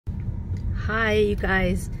Hi, you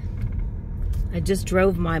guys. I just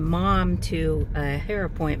drove my mom to a hair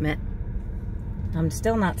appointment. I'm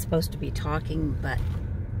still not supposed to be talking, but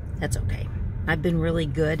that's okay. I've been really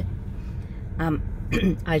good.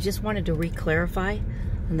 I just wanted to re-clarify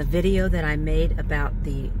on the video that I made about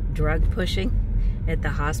the drug pushing at the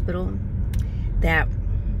hospital that,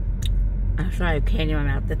 I'm sorry, I can't in my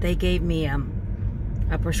mouth, that they gave me a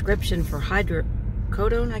prescription for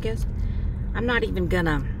hydrocodone, I guess. I'm not even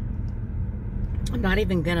gonna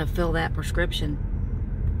fill that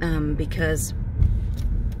prescription because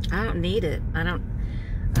I don't need it. I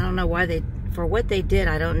don't know why for what they did,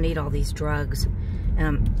 I don't need all these drugs.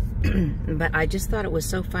 But I just thought it was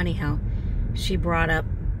so funny how she brought up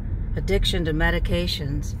addiction to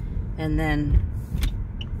medications and then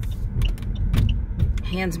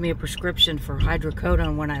hands me a prescription for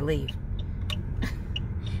hydrocodone when I leave.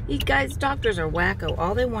 These guys, doctors are wacko.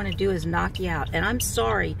 All they want to do is knock you out. And I'm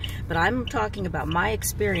sorry, but I'm talking about my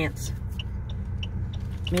experience.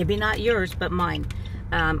 Maybe not yours, but mine.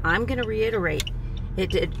 I'm going to reiterate,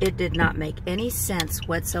 it did not make any sense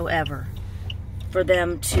whatsoever for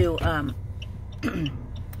them to turn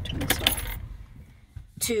this off,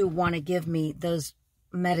 to want to give me those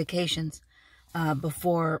medications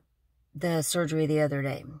before the surgery the other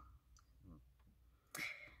day.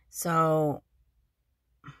 So,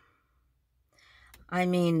 I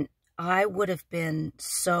mean, I would have been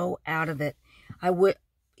so out of it. I would,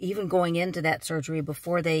 even going into that surgery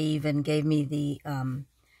before they even gave me the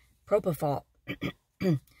propofol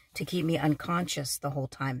to keep me unconscious the whole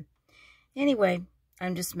time. Anyway,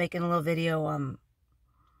 I'm just making a little video.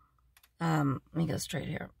 Let me go straight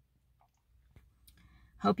here.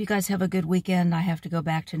 Hope you guys have a good weekend. I have to go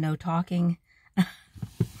back to no talking.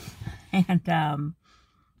 And,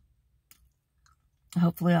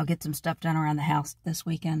 hopefully I'll get some stuff done around the house this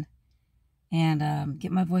weekend and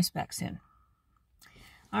get my voice back soon.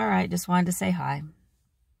 All right, just wanted to say hi.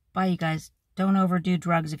 Bye, you guys. Don't overdo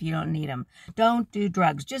drugs if you don't need them. Don't do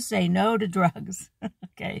drugs. Just say no to drugs.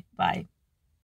 Okay, bye.